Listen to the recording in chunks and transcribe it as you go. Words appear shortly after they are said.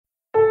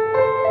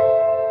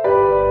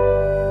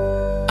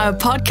A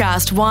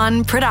Podcast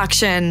One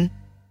production.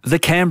 The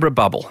Canberra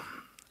bubble.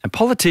 And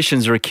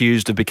politicians are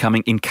accused of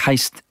becoming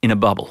encased in a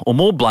bubble. Or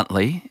more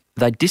bluntly,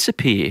 they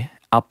disappear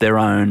up their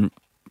own...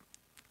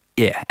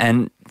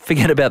 and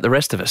forget about the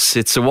rest of us.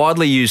 It's a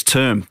widely used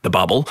term, the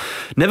bubble,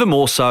 never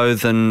more so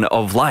than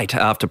of late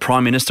after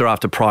Prime Minister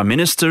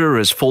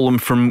has fallen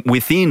from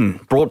within,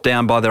 brought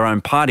down by their own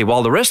party,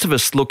 while the rest of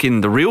us look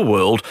in the real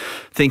world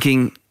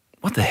thinking,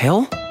 what the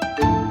hell?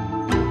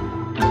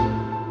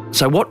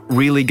 So what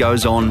really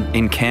goes on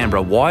in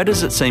Canberra? Why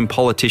does it seem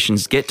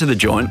politicians get to the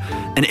joint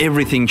and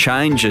everything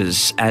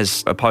changes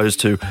as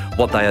opposed to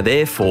what they are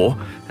there for,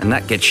 and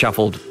that gets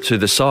shuffled to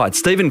the side?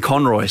 Stephen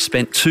Conroy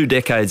spent 2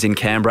 decades in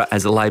Canberra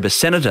as a Labor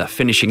senator,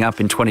 finishing up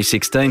in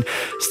 2016.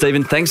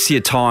 Stephen, thanks for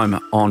your time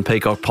on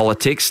Peacock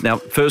Politics. Now,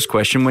 first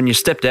question, when you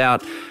stepped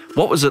out,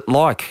 what was it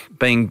like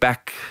being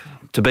back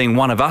to being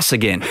one of us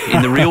again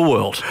in the real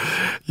world?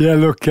 Yeah,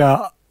 look,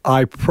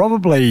 I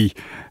probably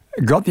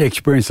got the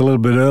experience a little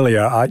bit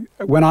earlier.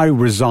 When I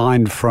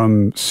resigned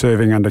from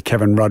serving under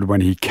Kevin Rudd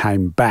when he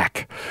came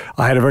back,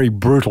 I had a very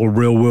brutal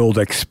real-world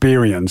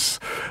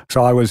experience.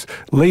 So I was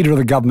leader of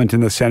the government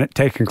in the Senate,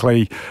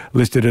 technically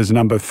listed as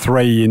number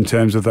 3 in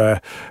terms of the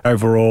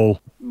overall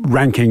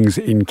rankings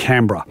in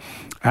Canberra.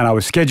 And I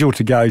was scheduled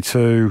to go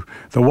to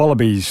the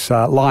Wallabies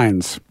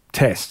Lions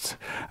tests.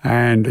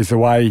 And it's the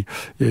way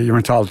you're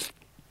entitled to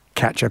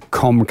catch a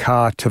com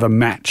car to the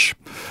match.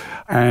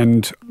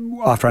 And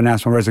after I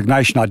announced my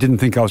resignation, I didn't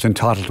think I was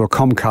entitled to a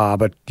com car,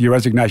 but your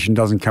resignation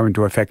doesn't come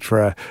into effect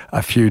for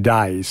a few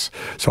days.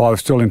 So I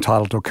was still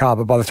entitled to a car.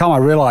 But by the time I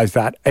realised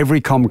that,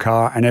 every com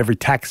car and every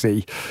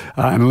taxi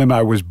and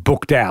limo was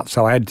booked out.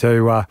 So I had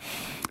to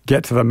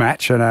get to the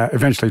match and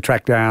eventually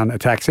track down a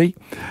taxi.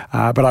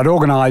 But I'd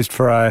organised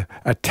for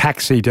a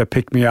taxi to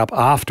pick me up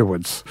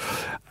afterwards.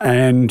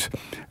 And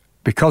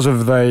because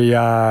of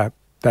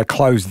they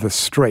closed the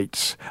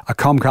streets. A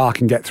com car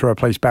can get through a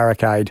police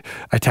barricade,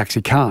 a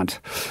taxi can't.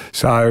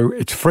 So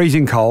it's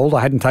freezing cold.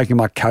 I hadn't taken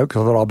my coat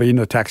because I thought I'll be in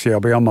the taxi, I'll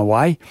be on my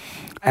way,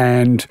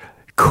 and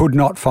could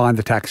not find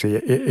the taxi.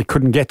 It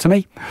couldn't get to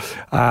me.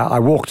 I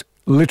walked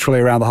literally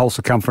around the whole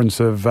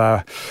circumference of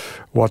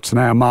what's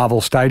now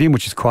Marvel Stadium,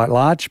 which is quite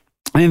large.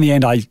 And in the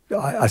end,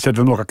 I said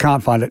to them, look, I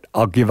can't find it,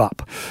 I'll give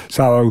up.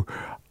 So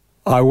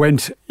I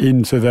went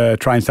into the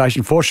train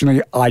station.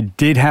 Fortunately, I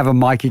did have a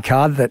Mikey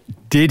card that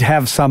did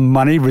have some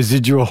money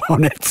residual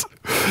on it.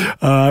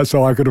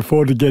 So I could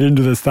afford to get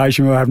into the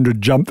station without having to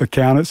jump the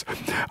counters.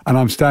 And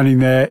I'm standing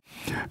there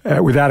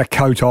without a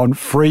coat on,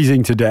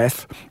 freezing to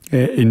death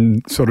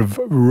in sort of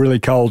really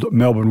cold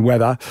Melbourne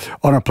weather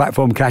on a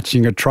platform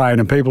catching a train,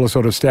 and people are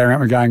sort of staring at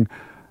me going,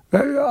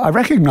 I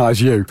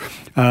recognise you.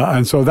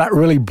 And so that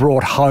really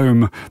brought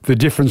home the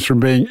difference from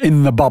being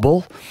in the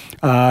bubble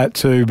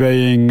to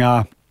being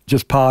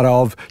just part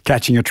of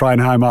catching a train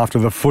home after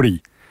the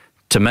footy.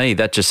 To me,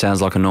 that just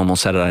sounds like a normal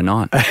Saturday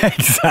night.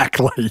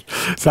 Exactly.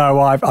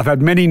 So I've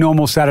had many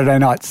normal Saturday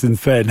nights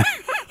since then.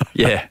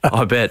 Yeah,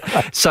 I bet.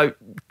 So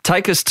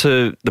take us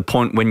to the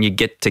point when you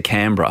get to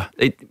Canberra.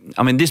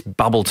 This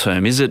bubble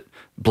term, is it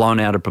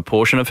blown out of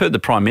proportion? I've heard the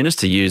Prime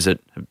Minister use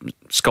it.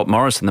 Scott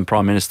Morrison, the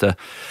Prime Minister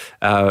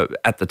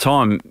at the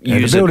time,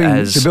 use it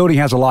as... The building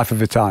has a life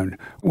of its own.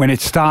 When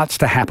it starts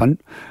to happen,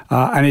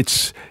 and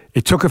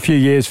it took a few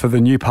years for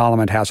the new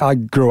Parliament House. I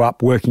grew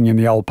up working in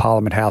the old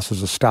Parliament House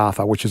as a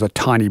staffer, which is a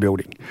tiny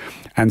building.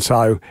 And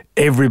so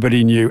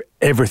everybody knew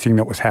everything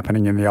that was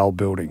happening in the old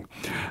building.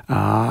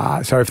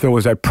 So if there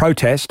was a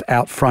protest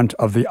out front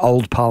of the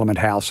old Parliament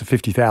House of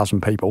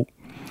 50,000 people,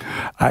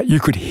 you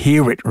could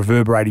hear it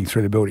reverberating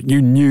through the building. You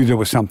knew there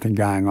was something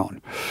going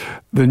on.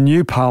 The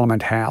new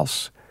Parliament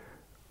House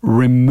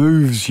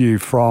removes you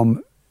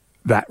from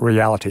that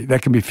reality. There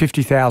can be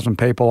 50,000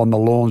 people on the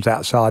lawns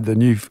outside the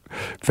new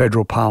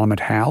Federal Parliament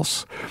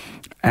House,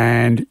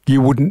 and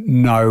you wouldn't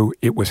know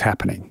it was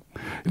happening.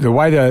 The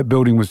way the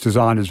building was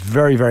designed is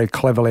very, very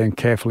cleverly and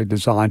carefully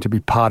designed to be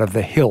part of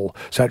the hill,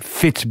 so it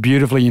fits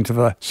beautifully into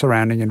the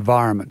surrounding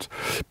environment.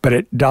 But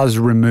it does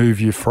remove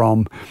you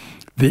from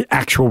the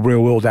actual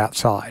real world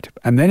outside.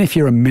 And then if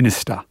you're a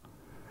minister,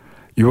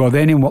 you are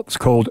then in what's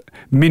called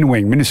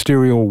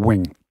ministerial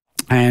wing.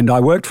 And I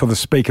worked for the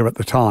Speaker at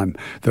the time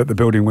that the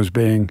building was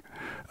being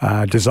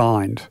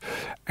designed.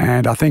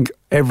 And I think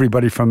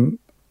everybody from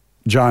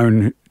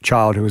Joan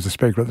Child, who was the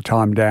Speaker at the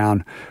time,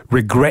 down,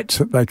 regrets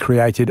that they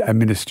created a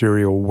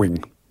ministerial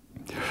wing.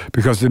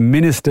 Because the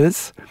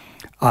ministers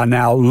are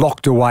now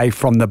locked away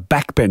from the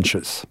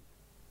backbenchers.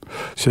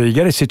 So you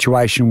get a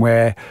situation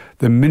where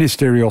the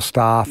ministerial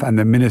staff and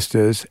the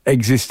ministers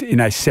exist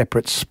in a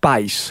separate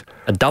space.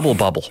 A double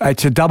bubble.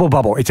 It's a double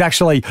bubble. It's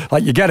actually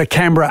like you go to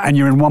Canberra and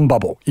you're in one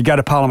bubble. You go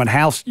to Parliament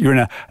House, you're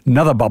in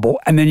another bubble.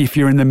 And then if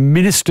you're in the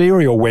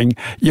ministerial wing,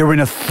 you're in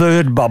a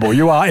third bubble.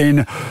 You are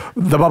in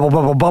the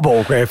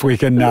bubble, if we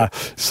can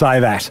say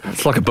that.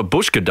 It's like a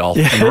babushka doll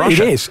in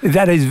Russia. It is.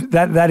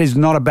 That is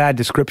not a bad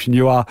description.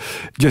 You are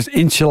just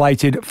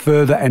insulated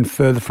further and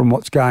further from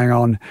what's going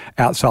on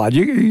outside.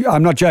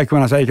 I'm not joking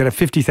when I say you could have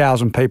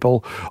 50,000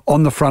 people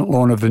on the front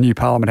lawn of the new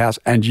Parliament House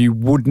and you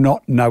would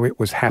not know it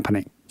was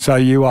happening. So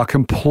you are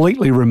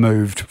completely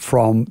removed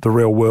from the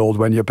real world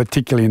when you're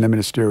particularly in the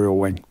ministerial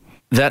wing.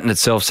 That in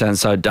itself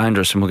sounds so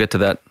dangerous, and we'll get to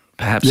that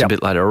perhaps a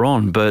bit later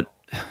on. But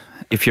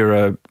if you're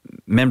a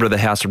member of the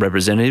House of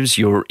Representatives,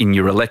 you're in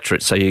your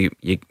electorate. So you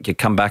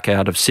come back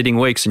out of sitting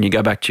weeks and you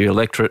go back to your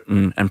electorate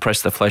and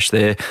press the flesh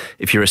there.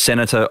 If you're a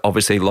senator,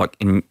 obviously, like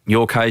in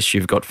your case,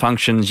 you've got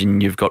functions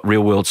and you've got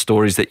real world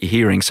stories that you're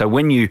hearing. So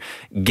when you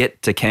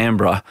get to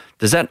Canberra,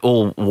 does that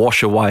all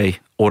wash away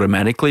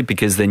automatically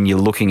because then you're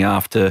looking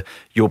after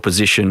your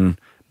position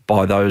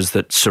by those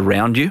that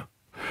surround you?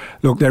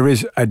 Look, there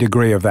is a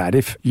degree of that.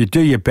 If you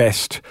do your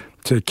best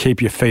to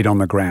keep your feet on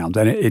the ground,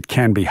 and it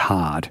can be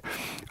hard.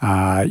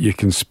 You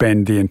can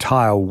spend the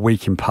entire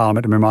week in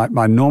Parliament. I mean,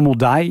 my normal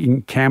day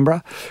in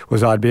Canberra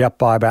was I'd be up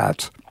by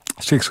about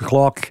 6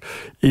 o'clock,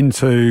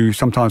 into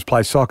sometimes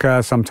play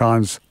soccer,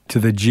 sometimes to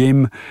the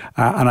gym,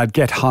 and I'd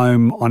get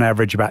home on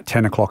average about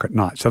 10 o'clock at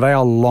night. So they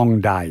are long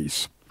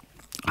days.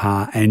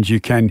 And you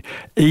can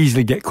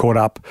easily get caught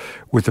up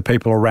with the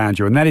people around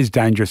you, and that is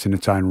dangerous in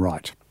its own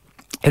right.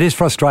 It is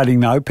frustrating,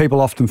 though. People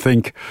often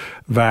think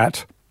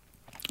that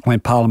when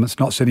Parliament's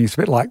not sitting, it's a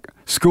bit like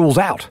school's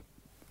out.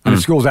 And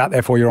school's out,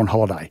 therefore you're on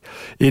holiday.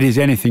 It is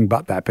anything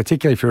but that,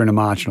 particularly if you're in a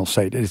marginal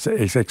seat.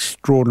 It's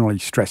extraordinarily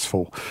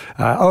stressful.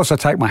 I also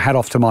take my hat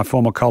off to my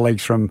former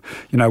colleagues from,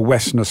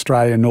 Western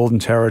Australia, Northern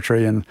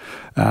Territory, and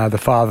the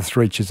farthest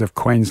reaches of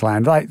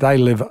Queensland. They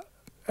live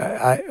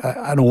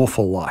an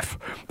awful life.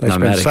 They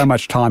spend so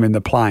much time in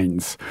the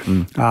plains.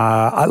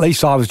 At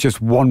least I was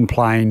just one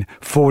plane,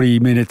 40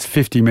 minutes,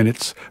 50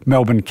 minutes,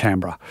 Melbourne,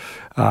 Canberra.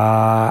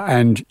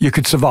 And you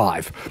could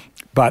survive.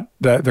 But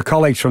the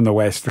colleagues from the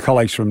West, the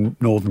colleagues from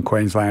Northern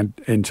Queensland,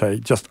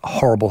 NT, just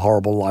horrible,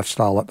 horrible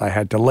lifestyle that they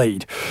had to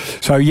lead.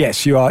 So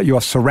yes, you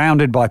are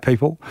surrounded by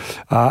people,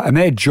 and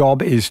their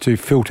job is to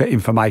filter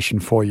information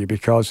for you,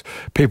 because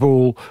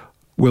people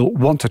will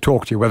want to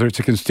talk to you, whether it's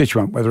a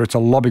constituent, whether it's a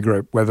lobby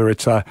group, whether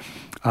it's an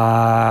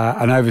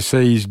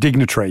overseas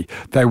dignitary.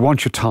 They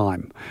want your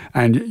time,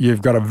 and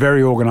you've got a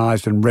very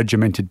organised and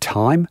regimented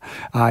time.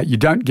 You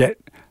don't get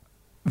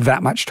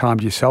that much time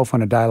to yourself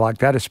on a day like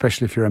that,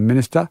 especially if you're a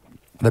minister.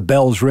 The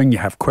bells ring, you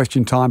have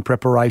question time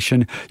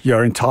preparation.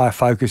 Your entire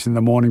focus in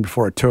the morning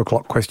before a 2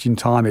 o'clock question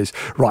time is,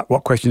 right,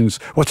 what's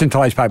in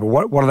today's paper?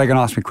 What are they going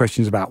to ask me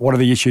questions about? What are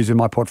the issues in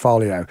my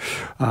portfolio?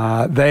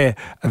 They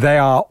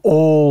are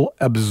all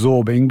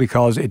absorbing,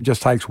 because it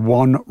just takes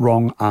one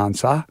wrong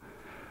answer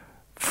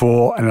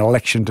for an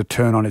election to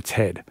turn on its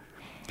head.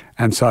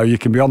 And so you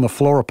can be on the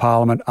floor of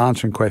Parliament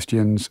answering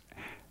questions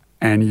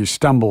and you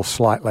stumble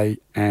slightly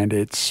and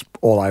it's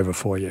all over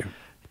for you.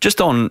 Just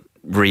on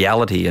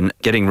reality and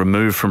getting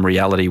removed from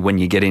reality when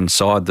you get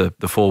inside the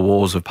four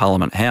walls of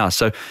Parliament House.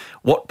 So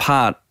what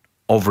part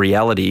of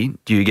reality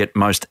do you get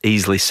most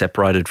easily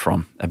separated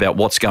from about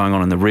what's going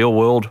on in the real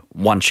world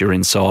once you're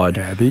inside?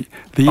 Yeah,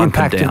 the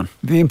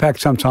impact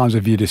sometimes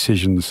of your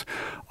decisions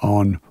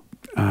on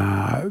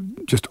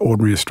just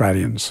ordinary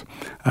Australians.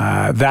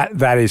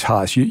 That is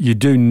harsh. You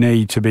do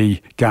need to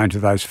be going to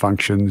those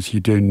functions. You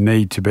do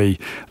need to be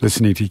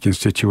listening to your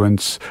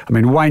constituents. I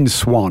mean, Wayne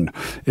Swan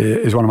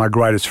is one of my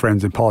greatest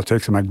friends in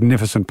politics, a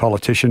magnificent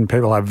politician.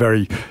 People have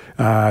very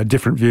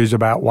different views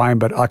about Wayne,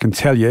 but I can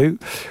tell you,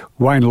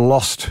 Wayne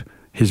lost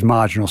his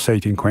marginal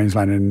seat in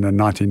Queensland in the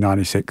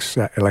 1996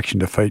 election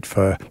defeat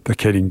for the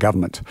Keating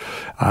government.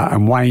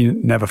 And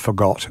Wayne never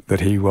forgot that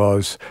he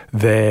was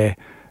there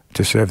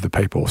to serve the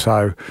people.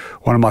 So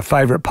one of my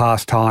favourite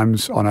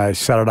pastimes on a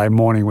Saturday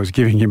morning was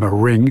giving him a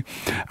ring,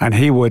 and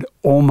he would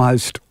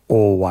almost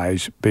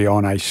always be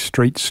on a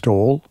street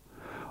stall,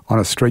 on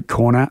a street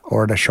corner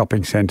or at a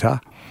shopping centre,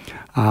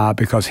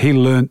 because he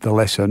learnt the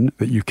lesson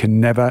that you can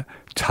never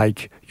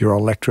take your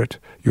electorate,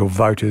 your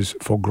voters,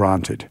 for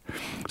granted.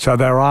 So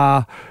there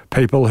are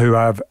people who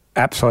have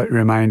absolutely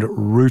remained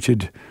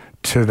rooted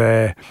to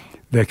their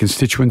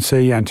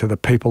constituency and to the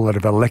people that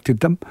have elected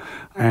them.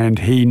 And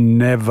he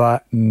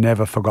never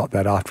forgot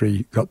that after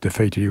he got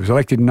defeated. He was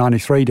elected in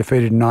 93,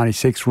 defeated in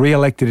 96,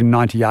 re-elected in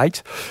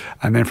 98.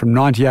 And then from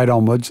 98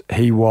 onwards,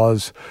 he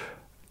was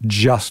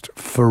just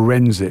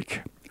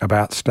forensic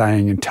about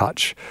staying in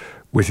touch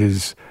with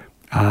his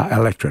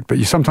electorate. But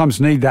you sometimes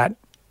need that.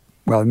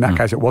 Well, in that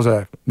case, it was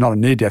not a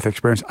near-death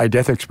experience, a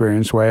death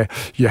experience where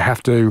you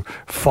have to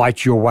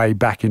fight your way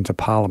back into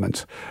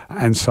Parliament.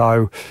 And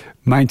so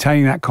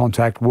maintaining that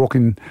contact,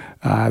 walking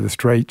the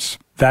streets,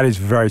 that is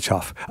very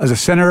tough. As a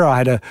senator, I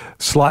had a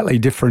slightly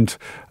different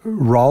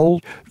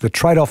role. The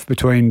trade-off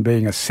between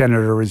being a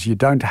senator is you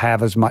don't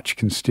have as much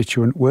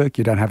constituent work,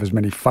 you don't have as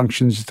many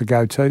functions to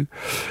go to,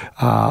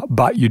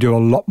 but you do a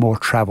lot more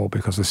travel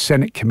because the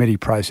Senate committee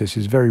process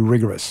is very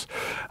rigorous.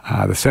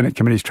 The Senate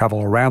committees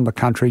travel around the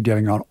country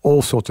dealing on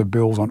all sorts of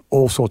bills, on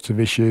all sorts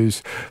of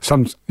issues.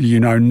 Some you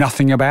know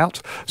nothing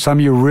about, some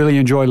you really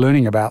enjoy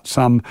learning about,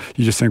 some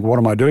you just think, what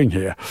am I doing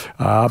here?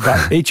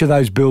 But each of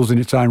those bills in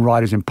its own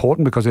right is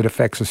important because it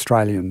affects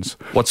Australians.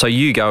 So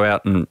you go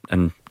out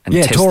and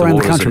test tour the around the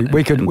waters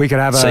country. We could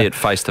have see it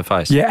face to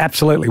face. Yeah,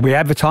 absolutely. We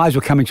advertise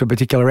we're coming to a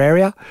particular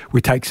area. We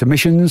take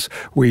submissions.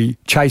 We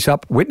chase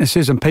up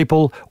witnesses, and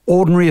people,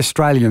 ordinary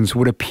Australians,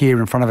 would appear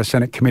in front of a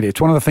Senate committee. It's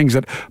one of the things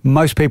that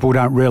most people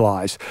don't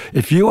realise.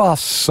 If you are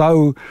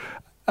so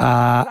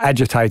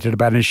agitated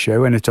about an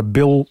issue and it's a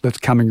bill that's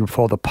coming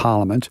before the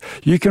Parliament,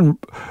 you can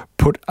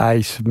put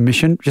a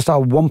submission, just a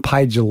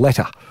one-page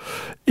letter,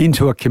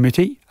 into a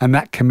committee, and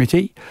that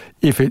committee,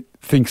 if it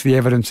thinks the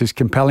evidence is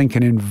compelling,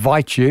 can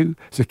invite you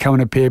to come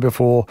and appear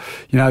before,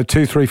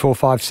 2, 3, 4,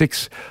 5,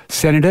 6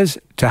 senators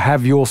to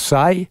have your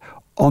say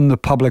on the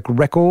public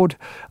record,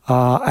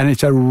 and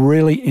it's a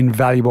really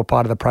invaluable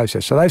part of the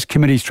process. So those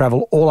committees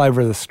travel all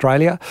over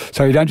Australia.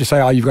 So you don't just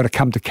say, you've got to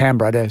come to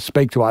Canberra to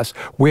speak to us.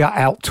 We are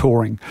out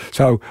touring.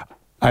 So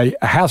a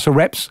House of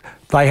Reps,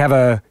 they have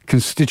a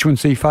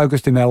constituency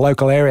focused in their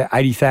local area,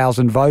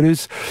 80,000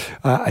 voters.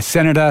 A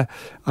senator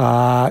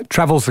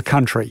travels the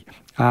country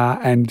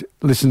and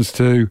listens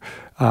to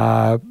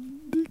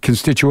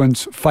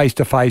constituents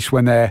face-to-face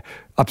when they're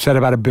upset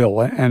about a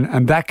bill.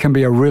 And that can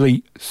be a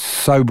really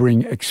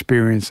sobering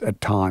experience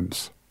at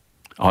times.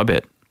 I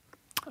bet.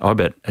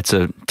 It's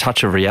a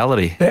touch of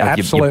reality. Yeah,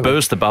 absolutely. You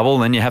burst the bubble,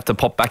 then you have to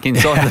pop back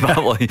inside the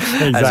bubble,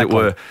 Exactly. as it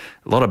were.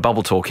 A lot of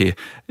bubble talk here.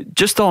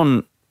 Just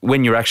on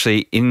when you're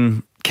actually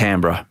in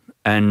Canberra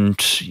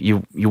and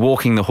you're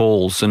walking the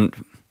halls, and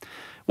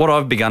what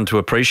I've begun to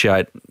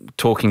appreciate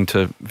talking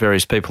to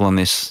various people on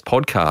this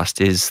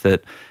podcast is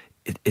that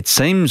it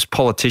seems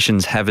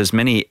politicians have as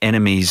many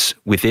enemies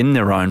within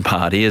their own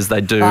party as they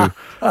do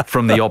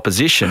from the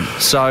opposition.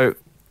 So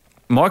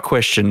my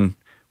question,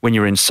 when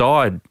you're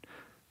inside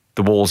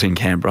the walls in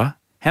Canberra,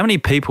 how many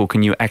people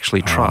can you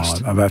actually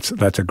trust?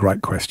 That's a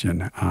great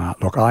question.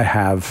 Look, I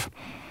have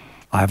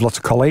lots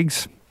of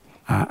colleagues,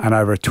 and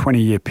over a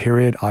 20-year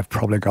period, I've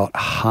probably got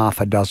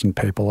half a dozen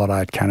people that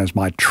I count as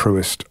my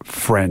truest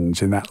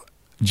friends in that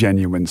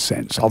genuine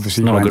sense.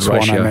 Obviously, Glenn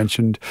Swan I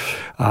mentioned.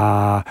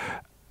 I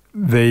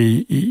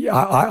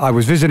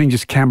was visiting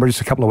Canberra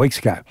just a couple of weeks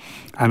ago,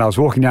 and I was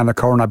walking down the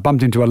corridor and I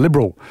bumped into a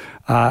Liberal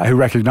who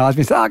recognised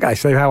me and said, "Okay,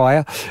 Steve, how are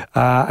you?"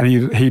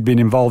 And he'd been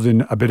involved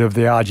in a bit of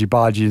the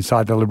argy-bargy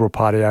inside the Liberal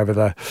Party over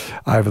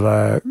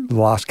the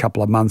last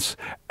couple of months,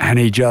 and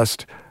he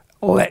just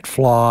let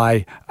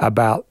fly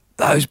about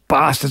those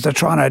bastards are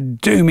trying to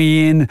do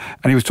me in,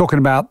 and he was talking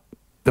about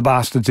the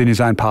bastards in his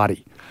own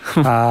party.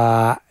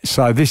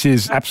 So this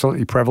is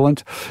absolutely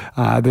prevalent.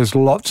 There's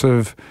lots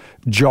of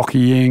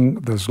jockeying,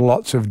 there's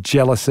lots of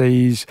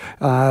jealousies.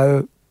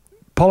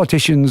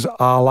 Politicians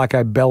are like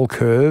a bell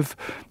curve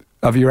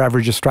of your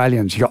average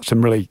Australians. You've got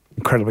some really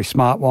incredibly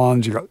smart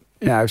ones, you've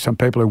got some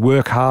people who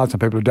work hard, some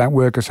people who don't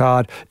work as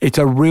hard. It's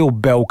a real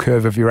bell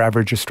curve of your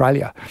average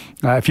Australia.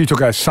 If you took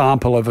a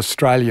sample of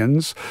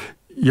Australians,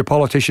 your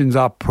politicians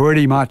are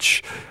pretty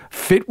much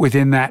fit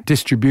within that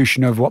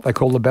distribution of what they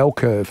call the bell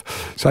curve.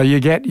 So you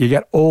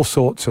get all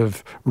sorts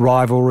of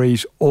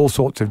rivalries, all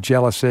sorts of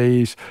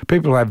jealousies,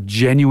 people who have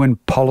genuine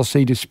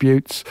policy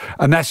disputes,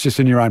 and that's just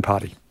in your own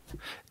party.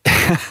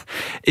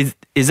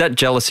 Is that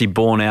jealousy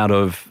born out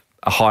of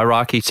a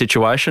hierarchy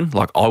situation?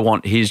 Like, I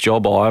want his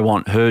job, or I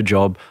want her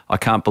job. I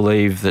can't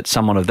believe that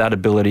someone of that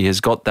ability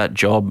has got that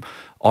job.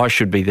 I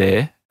should be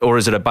there. Or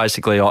is it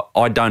basically,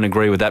 I don't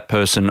agree with that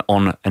person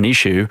on an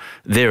issue,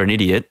 they're an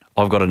idiot,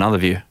 I've got another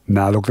view?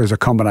 No, look, there's a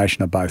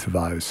combination of both of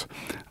those.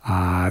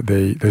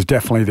 There's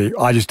definitely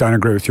I just don't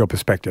agree with your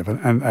perspective,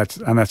 and that's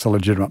a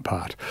legitimate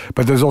part.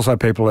 But there's also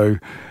people who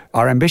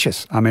are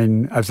ambitious. I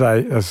mean, as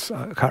I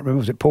can't remember,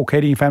 was it Paul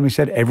Keating family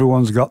said,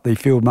 everyone's got the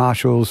Field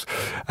Marshal's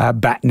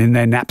baton in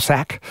their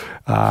knapsack,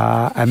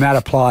 and that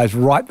applies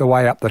right the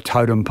way up the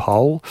totem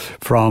pole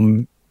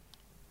from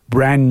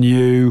brand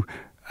new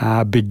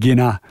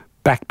beginner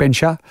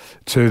backbencher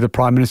to the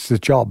Prime Minister's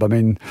job. I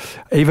mean,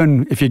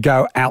 even if you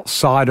go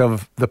outside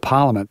of the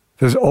Parliament,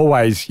 there's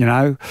always, in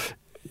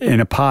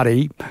a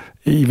party,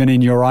 even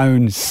in your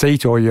own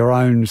seat or your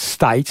own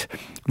state,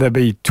 there'll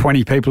be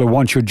 20 people who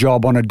want your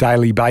job on a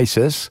daily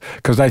basis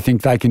because they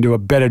think they can do a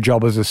better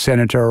job as a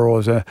senator or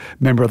as a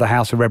member of the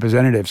House of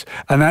Representatives.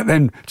 And that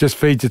then just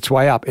feeds its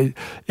way up. It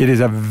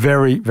is a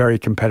very, very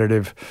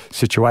competitive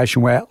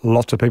situation where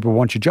lots of people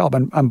want your job.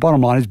 And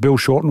bottom line is Bill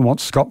Shorten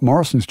wants Scott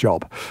Morrison's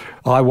job.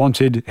 I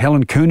wanted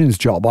Helen Coonan's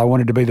job. I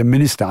wanted to be the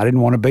minister. I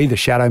didn't want to be the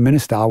shadow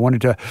minister. I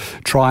wanted to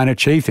try and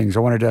achieve things. I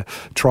wanted to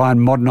try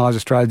and modernise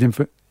Australia's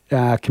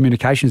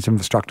communications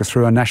infrastructure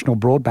through a national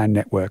broadband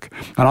network.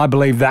 And I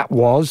believe that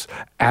was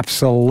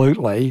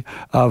absolutely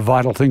a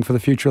vital thing for the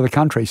future of the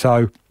country.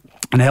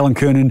 And Helen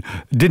Coonan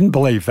didn't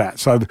believe that.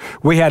 So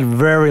we had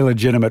very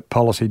legitimate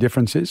policy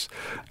differences,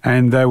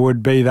 and there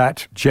would be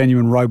that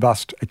genuine,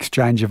 robust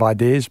exchange of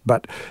ideas.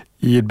 But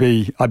I'd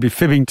be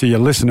fibbing to your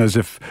listeners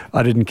if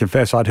I didn't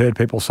confess I'd heard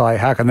people say,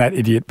 how can that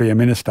idiot be a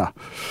minister?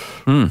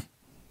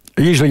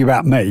 Usually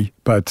about me,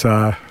 but...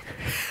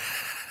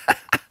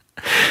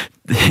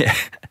 Yeah.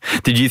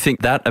 Did you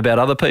think that about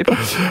other people?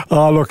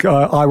 Oh, look,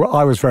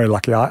 I was very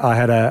lucky. I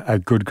had a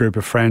good group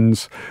of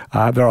friends.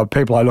 There are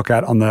people I look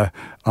at on the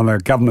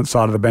government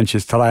side of the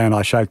benches today, and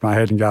I shake my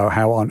head and go,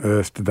 how on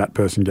earth did that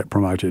person get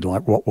promoted?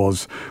 Like, what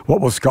was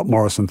Scott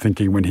Morrison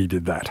thinking when he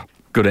did that?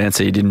 Good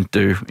answer. You didn't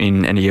do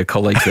in any of your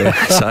colleagues there.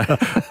 So.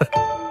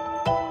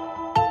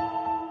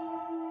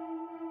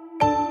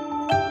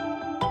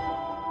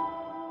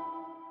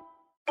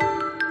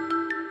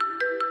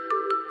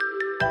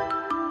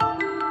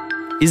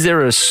 Is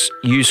there a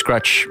you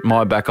scratch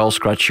my back, I'll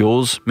scratch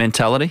yours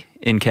mentality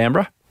in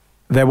Canberra?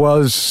 There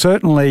was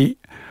certainly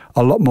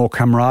a lot more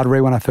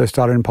camaraderie when I first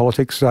started in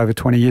politics over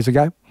 20 years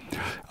ago.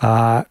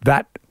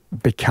 That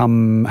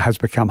has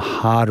become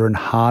harder and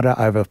harder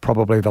over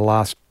probably the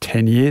last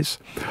 10 years.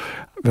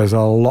 There's a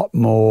lot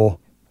more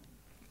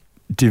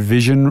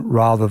division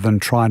rather than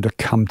trying to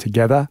come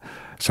together.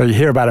 So you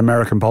hear about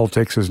American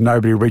politics as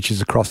nobody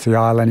reaches across the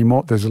aisle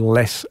anymore. There's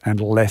less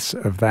and less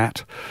of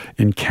that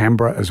in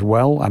Canberra as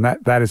well. And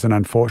that is an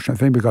unfortunate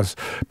thing because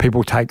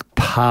people take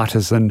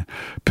partisan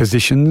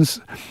positions.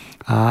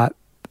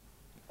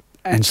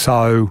 And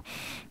so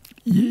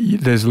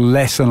there's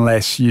less and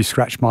less you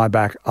scratch my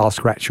back, I'll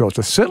scratch yours.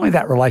 So certainly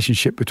that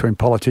relationship between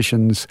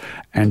politicians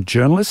and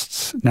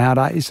journalists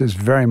nowadays is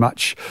very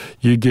much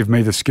you give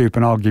me the scoop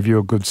and I'll give you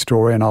a good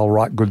story and I'll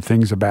write good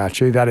things about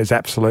you. That is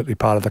absolutely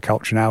part of the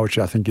culture now, which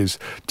I think is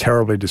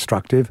terribly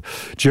destructive.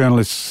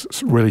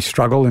 Journalists really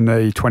struggle in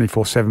the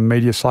 24/7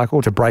 media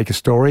cycle to break a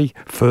story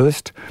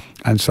first.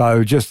 And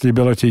so just the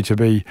ability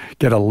to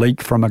get a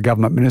leak from a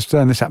government minister,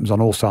 and this happens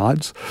on all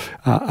sides,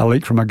 a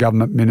leak from a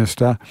government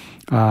minister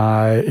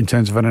in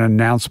terms of an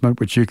announcement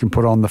which you can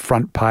put on the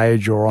front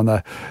page or on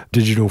the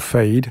digital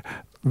feed,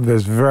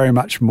 there's very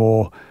much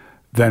more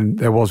than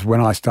there was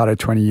when I started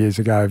 20 years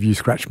ago of you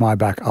scratch my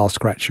back, I'll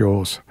scratch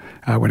yours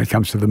when it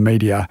comes to the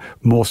media,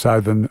 more so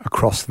than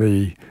across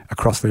the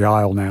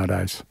aisle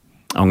nowadays.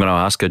 I'm going to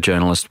ask a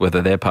journalist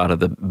whether they're part of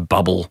the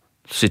bubble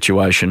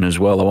situation as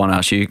well. I want to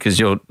ask you, because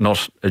you're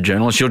not a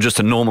journalist, you're just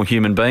a normal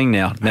human being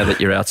now that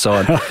you're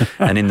outside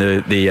and in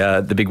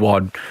the big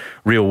wide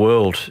real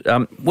world.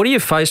 What are you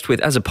faced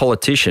with as a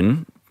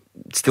politician,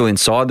 still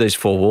inside these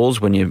four walls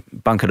when you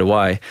bunkered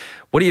away?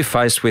 What are you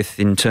faced with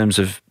in terms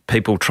of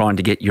people trying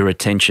to get your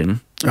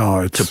attention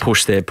to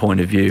push their point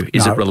of view?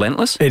 Is it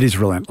relentless? It is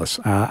relentless.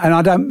 And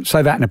I don't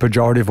say that in a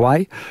pejorative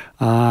way.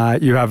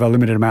 You have a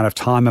limited amount of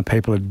time and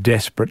people are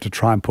desperate to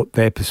try and put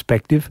their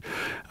perspective.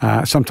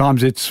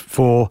 Sometimes it's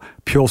for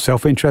pure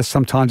self-interest.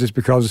 Sometimes it's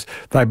because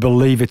they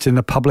believe it's in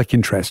the public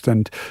interest.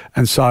 And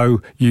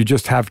so you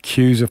just have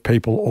queues of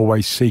people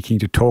always seeking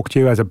to talk to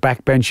you as a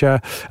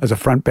backbencher, as a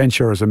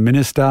frontbencher, as a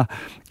minister,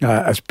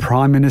 as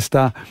Prime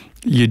Minister.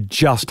 You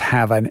just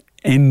have an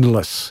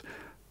endless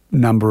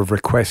number of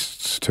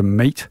requests to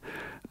meet.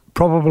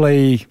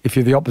 Probably, if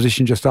you're the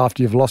opposition just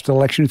after you've lost an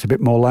election, it's a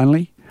bit more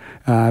lonely.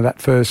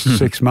 That first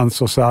 6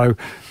 months or so,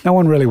 no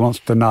one really wants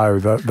to know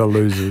the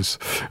losers.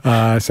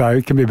 So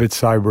it can be a bit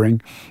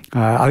sobering.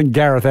 I think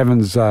Gareth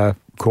Evans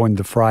coined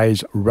the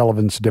phrase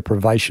relevance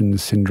deprivation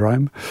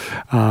syndrome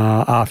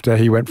after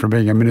he went from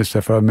being a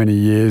minister for many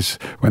years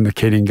when the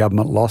Keating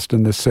government lost,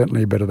 and there's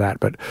certainly a bit of that.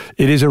 But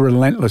it is a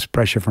relentless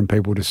pressure from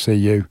people to see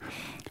you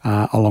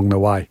along the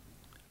way.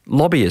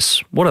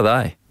 Lobbyists, what are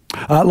they?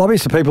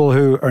 Lobbyists are people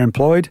who are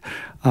employed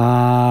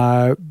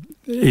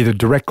either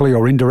directly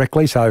or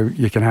indirectly, so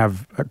you can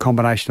have a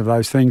combination of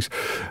those things,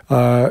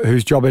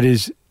 whose job it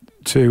is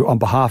to, on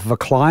behalf of a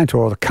client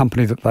or the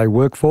company that they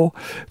work for,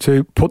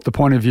 to put the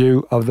point of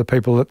view of the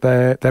people that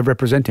they're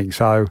representing.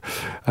 So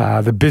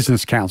the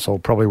Business Council,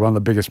 probably one of the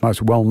biggest,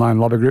 most well-known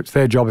lobby groups,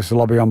 their job is to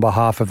lobby on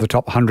behalf of the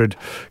top 100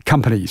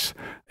 companies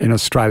in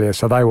Australia.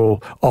 So they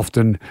will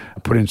often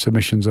put in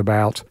submissions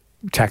about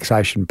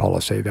taxation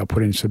policy. They'll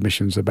put in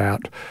submissions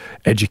about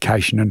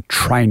education and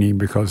training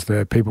because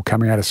the people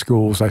coming out of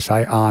schools, they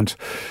say, aren't,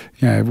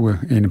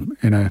 in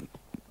a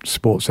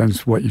sports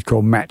sense, what you'd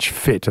call match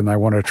fit, and they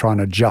want to try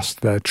and adjust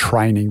the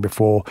training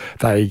before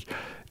they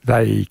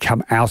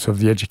come out of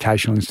the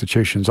educational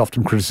institutions.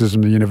 Often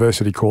criticism the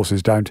university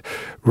courses don't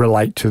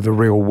relate to the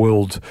real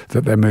world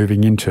that they're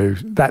moving into,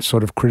 that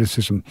sort of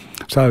criticism.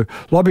 So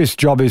lobbyists'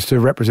 job is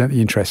to represent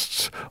the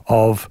interests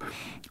of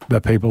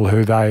the people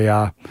who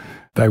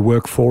they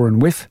work for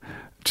and with,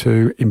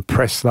 to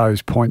impress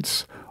those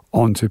points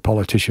onto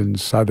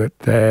politicians so that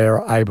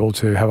they're able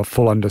to have a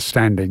full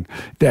understanding.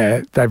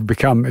 It's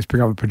become a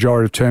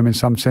pejorative term in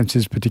some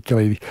senses,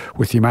 particularly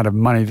with the amount of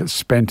money that's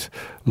spent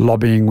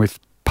lobbying with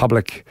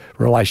public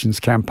relations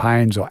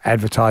campaigns or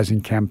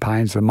advertising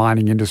campaigns. The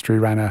mining industry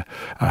ran a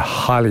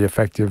highly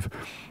effective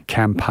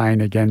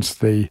campaign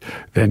against the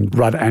then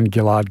Rudd and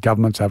Gillard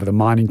governments over the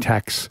mining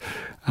tax.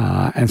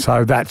 And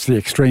so that's the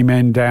extreme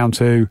end, down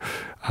to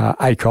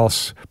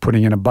ACOS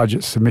putting in a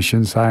budget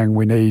submission saying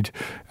we need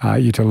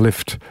you to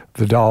lift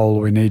the dole,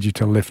 we need you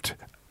to lift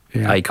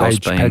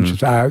ACOS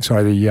pensions.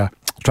 The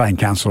Australian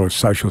Council of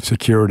Social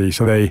Security.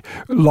 So the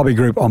lobby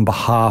group on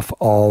behalf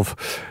of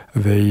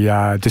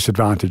the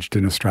disadvantaged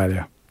in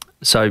Australia.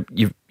 So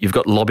you've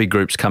got lobby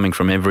groups coming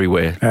from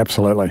everywhere.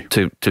 Absolutely.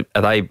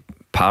 Are they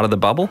part of the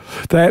bubble?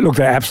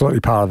 They're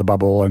absolutely part of the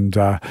bubble, and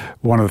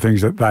one of the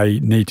things that they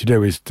need to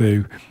do is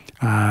to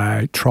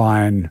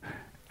try and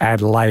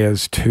add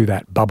layers to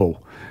that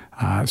bubble.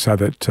 So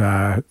that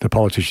the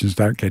politicians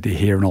don't get to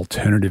hear an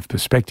alternative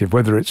perspective,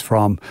 whether it's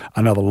from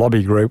another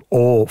lobby group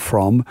or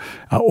from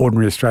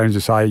ordinary Australians who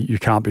say, you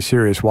can't be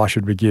serious, why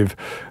should we give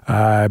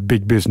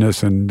big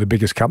business and the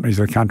biggest companies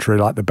in the country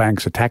like the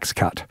banks a tax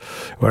cut?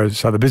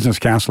 So the Business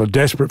Council are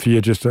desperate for you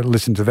just to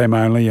listen to them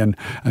only and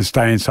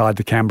stay inside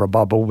the Canberra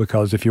bubble,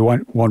 because if you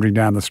weren't wandering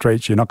down the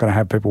streets, you're not going to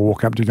have people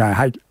walk up to you going,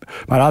 hey,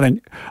 mate,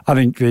 I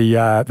think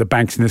the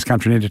banks in this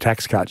country need a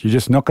tax cut. You're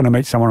just not going to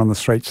meet someone on the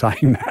street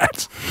saying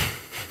that.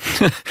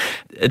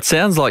 It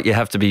sounds like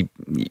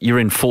you're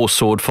in 4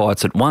 sword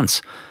fights at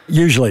once.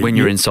 Usually. When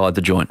you're inside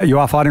the joint. You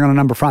are fighting on a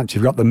number of fronts.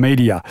 You've got the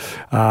media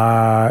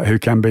who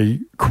can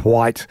be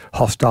quite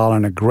hostile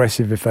and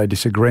aggressive if they're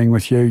disagreeing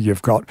with you.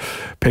 You've got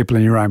people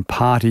in your own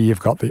party. You've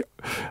got the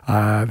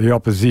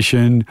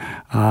opposition.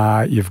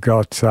 You've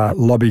got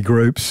lobby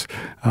groups.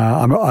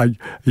 I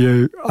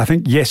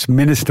think Yes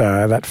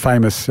Minister, that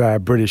famous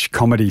British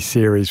comedy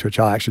series, which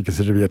I actually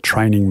consider to be a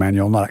training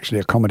manual, not actually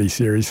a comedy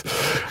series,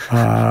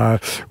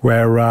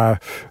 where I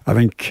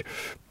think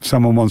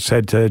someone once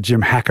said to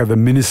Jim Hacker, the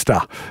minister,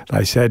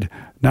 they said,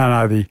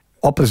 no, the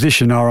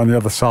opposition are on the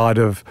other side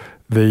of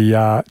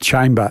the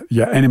chamber.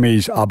 Your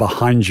enemies are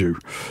behind you.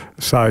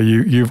 So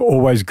you've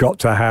always got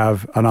to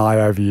have an eye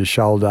over your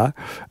shoulder,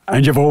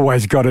 and you've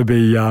always got to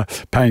be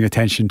paying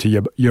attention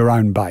to your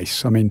own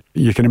base. I mean,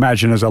 you can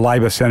imagine as a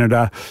Labor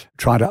senator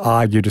trying to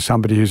argue to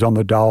somebody who's on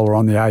the dole or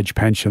on the age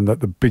pension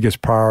that the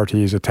biggest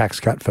priority is a tax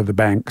cut for the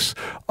banks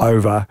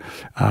over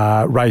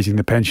raising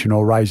the pension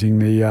or raising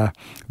the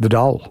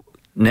dole.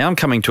 Now I'm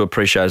coming to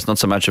appreciate it's not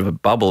so much of a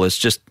bubble, it's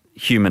just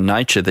human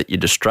nature that you're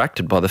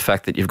distracted by the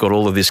fact that you've got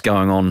all of this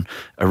going on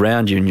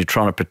around you and you're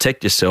trying to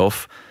protect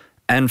yourself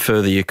and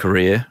further your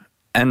career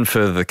and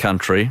further the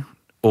country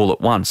all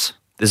at once.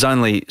 There's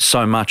only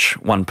so much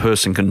one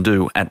person can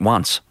do at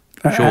once,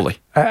 surely.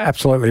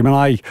 Absolutely. I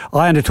mean,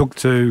 I undertook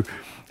to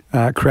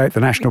create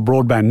the National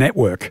Broadband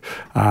Network,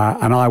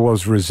 and I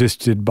was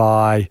resisted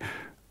by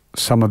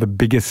some of the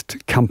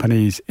biggest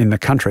companies in the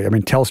country. I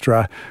mean,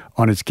 Telstra,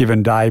 on its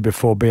given day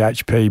before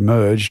BHP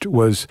merged,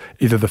 was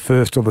either the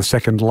first or the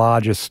second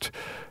largest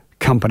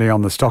company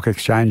on the stock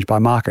exchange by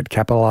market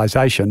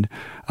capitalisation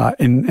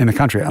in the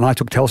country. And I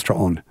took Telstra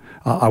on.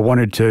 I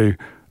wanted to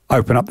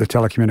open up the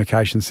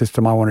telecommunications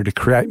system. I wanted to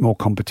create more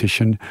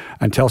competition.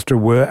 And Telstra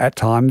were, at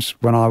times,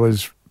 when I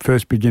was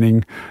first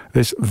beginning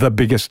this, the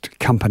biggest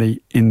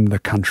company in the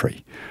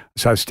country.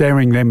 So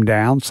staring them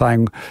down,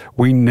 saying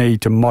we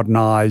need to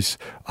modernise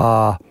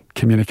our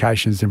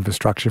communications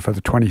infrastructure for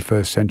the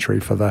 21st century,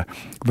 for the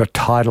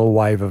tidal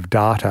wave of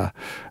data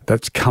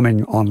that's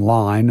coming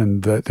online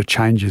and the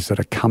changes that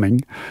are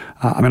coming.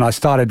 I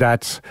started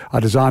that.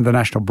 I designed the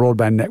National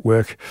Broadband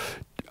Network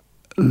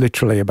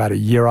literally about a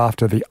year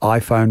after the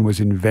iPhone was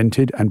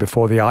invented and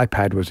before the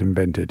iPad was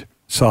invented.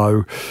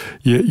 So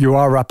you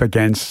are up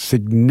against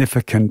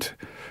significant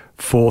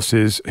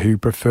forces who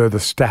prefer the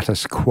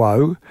status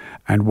quo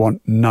and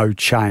want no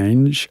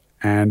change,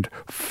 and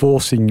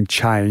forcing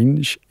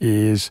change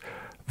is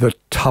the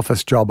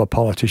toughest job a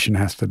politician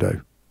has to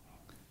do.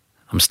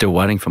 I'm still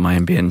waiting for my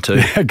NBN too.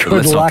 Yeah, good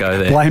Let's luck. Not go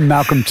there. Blame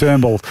Malcolm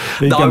Turnbull.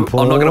 No, I'm not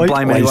going to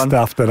blame anyone.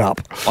 Stuffed it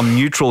up. I'm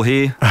neutral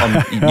here.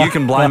 You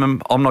can blame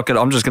him. I'm not going.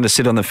 I'm just going to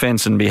sit on the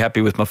fence and be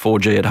happy with my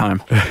 4G at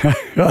home.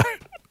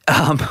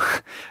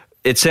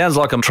 It sounds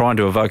like I'm trying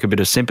to evoke a bit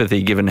of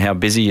sympathy given how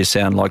busy you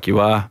sound like you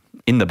are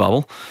in the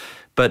bubble.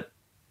 But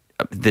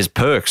there's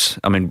perks.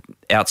 I mean,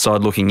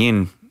 outside looking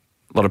in,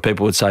 a lot of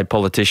people would say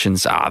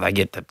politicians, they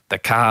get the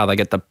car, they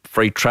get the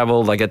free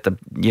travel, they get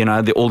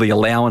all the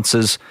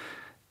allowances.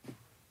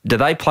 Do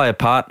they play a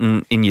part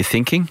in your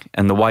thinking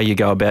and the way you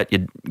go about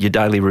your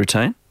daily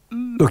routine?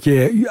 Look,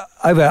 yeah,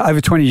 over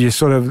 20 years,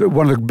 sort of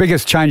one of the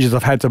biggest changes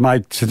I've had to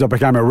make since I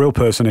became a real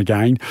person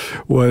again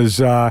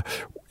was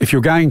if you're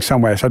going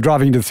somewhere, so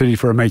driving into the city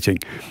for a meeting,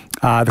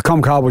 the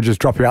Comcar will just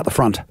drop you out the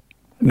front.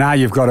 Now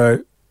you've got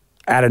to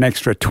add an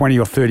extra 20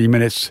 or 30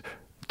 minutes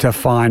to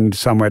find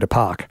somewhere to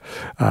park.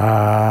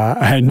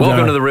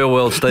 Welcome to the real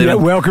world, Stephen. Yeah,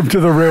 welcome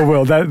to the real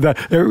world.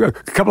 A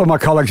couple of my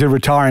colleagues who are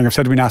retiring have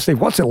said to me now, Steve,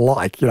 what's it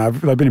like?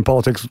 They've been in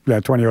politics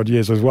 20 odd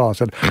years as well. I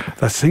said,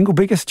 the single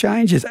biggest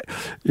change is,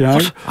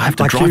 I have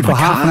to drive for my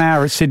half car. an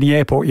hour at Sydney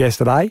Airport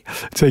yesterday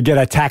to get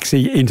a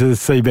taxi into the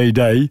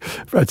CBD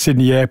at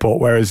Sydney Airport,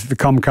 whereas the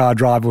Comcar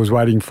driver was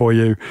waiting for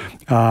you.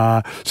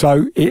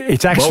 So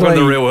it's actually... Welcome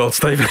to the real world,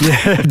 Stephen.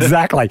 Yeah,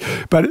 exactly.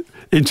 But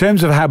in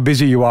terms of how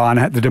busy you are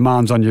and the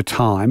demands on your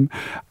time,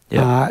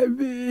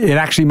 it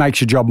actually makes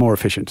your job more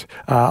efficient.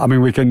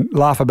 We can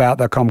laugh about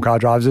the Comcar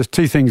drivers. There's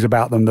two things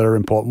about them that are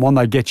important. One,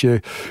 they get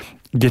you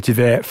get you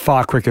there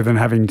far quicker than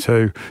having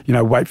to,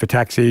 wait for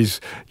taxis.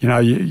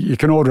 You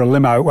can order a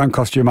limo. It won't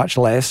cost you much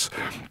less.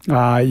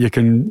 You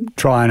can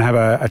try and have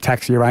a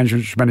taxi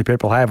arrangement, which many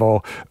people have,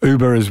 or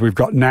Uber as we've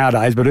got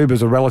nowadays. But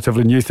Uber's a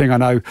relatively new thing. I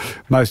know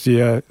most of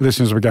your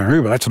listeners were going,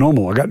 Uber, that's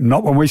normal.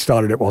 Not when we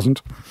started, it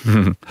wasn't.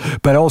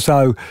 But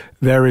also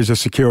there is a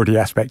security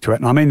aspect to it.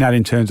 And I mean that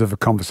in terms of the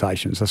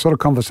conversations, the sort of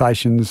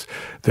conversations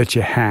that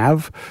you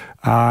have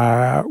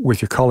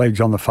with your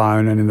colleagues on the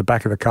phone and in the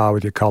back of the car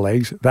with your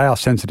colleagues. They are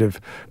sensitive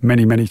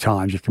many, many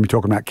times. You can be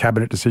talking about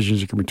cabinet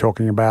decisions. You can be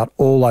talking about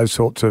all those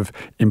sorts of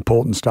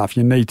important stuff.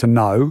 You need to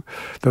know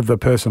that the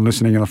person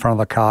listening in the front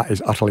of the car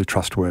is utterly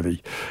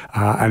trustworthy.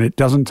 And it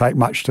doesn't take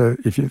much to,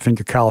 if you think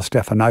of Karl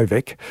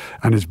Stefanovic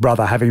and his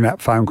brother having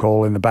that phone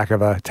call in the back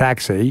of a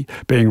taxi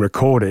being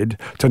recorded,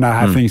 to know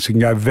how things can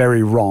go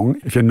very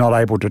wrong if you're not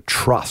able to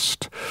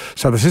trust.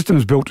 So the system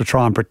is built to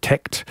try and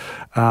protect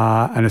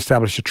and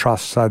establish a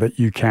trust so that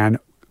you can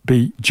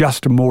be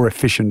just more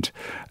efficient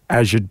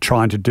as you're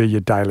trying to do your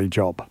daily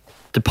job.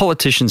 Do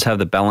politicians have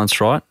the balance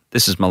right?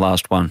 This is my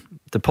last one.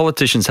 Do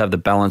politicians have the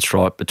balance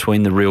right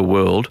between the real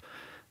world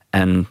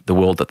and the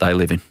world that they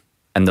live in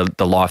and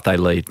the life they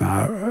lead?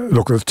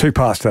 Look, there's two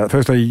parts to that.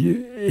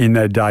 Firstly, in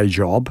their day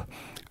job,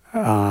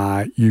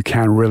 you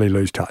can really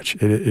lose touch.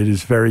 It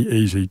is very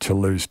easy to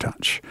lose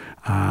touch.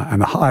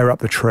 And the higher up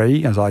the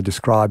tree, as I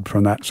described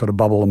from that sort of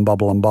bubble and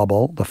bubble and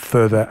bubble, the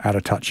further out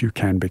of touch you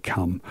can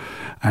become.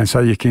 And so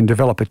you can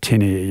develop a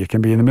tin ear. You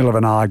can be in the middle of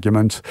an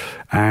argument,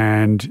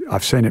 and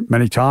I've seen it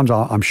many times.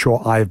 I'm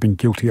sure I have been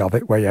guilty of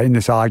it, where you're in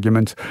this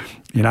argument,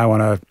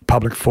 on a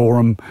public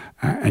forum,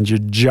 and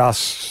you're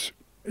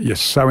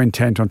so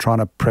intent on trying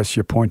to press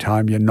your point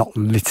home, you're not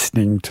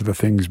listening to the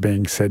things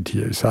being said to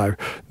you. So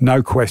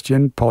no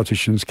question,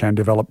 politicians can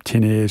develop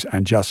tin ears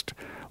and just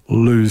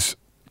lose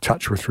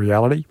touch with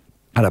reality.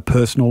 At a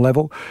personal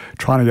level,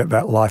 trying to get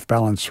that life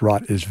balance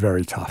right is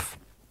very tough.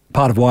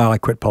 Part of why I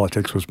quit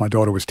politics was my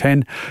daughter was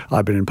 10.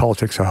 I'd been in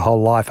politics her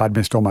whole life. I'd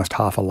missed almost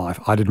half a life.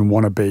 I didn't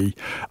want to be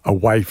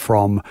away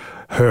from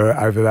her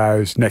over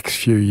those next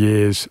few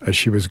years as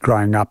she was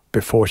growing up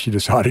before she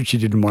decided she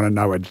didn't want to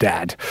know her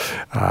dad.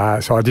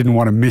 So I didn't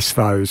want to miss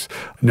those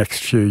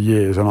next few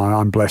years. And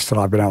I'm blessed that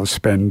I've been able to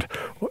spend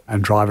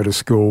and drive her to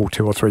school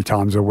 2 or 3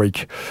 times a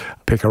week,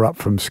 pick her up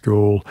from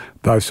school,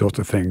 those sorts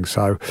of things.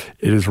 So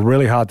it is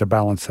really hard to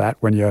balance that.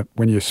 When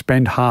you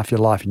spend half your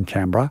life in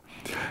Canberra,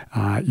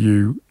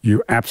 you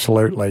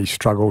absolutely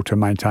struggle to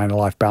maintain a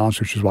life balance,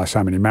 which is why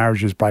so many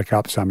marriages break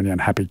up, so many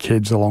unhappy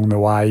kids along the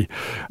way.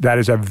 That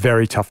is a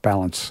very tough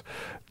balance.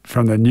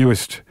 From the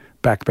newest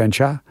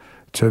backbencher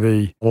to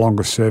the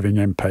longest serving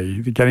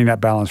MP, getting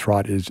that balance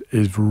right is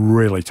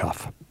really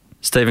tough.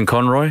 Stephen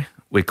Conroy,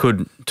 we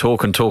could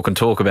talk and talk and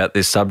talk about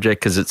this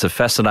subject because it's a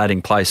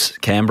fascinating place,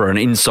 Canberra, and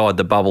inside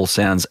the bubble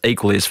sounds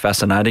equally as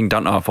fascinating.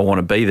 Don't know if I want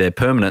to be there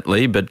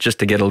permanently, but just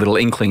to get a little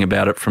inkling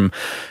about it from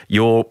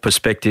your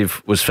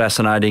perspective was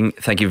fascinating.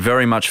 Thank you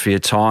very much for your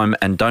time,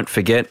 and don't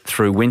forget,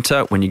 through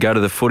winter, when you go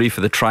to the footy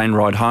for the train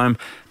ride home,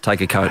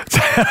 take a coat.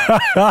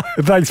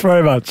 Thanks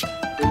very much.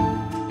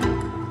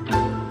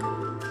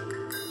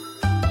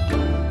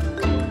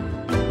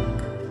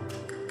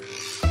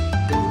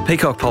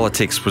 Peacock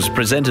Politics was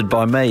presented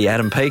by me,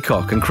 Adam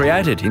Peacock, and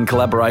created in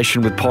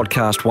collaboration with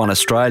Podcast One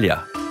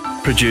Australia.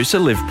 Producer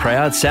Liv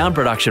Proud, sound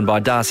production by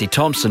Darcy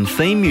Thompson,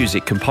 theme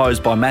music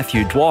composed by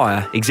Matthew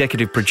Dwyer,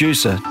 executive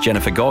producer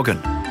Jennifer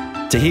Goggin.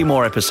 To hear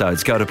more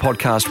episodes, go to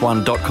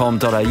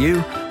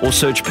podcastone.com.au or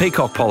search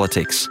Peacock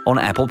Politics on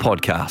Apple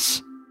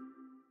Podcasts.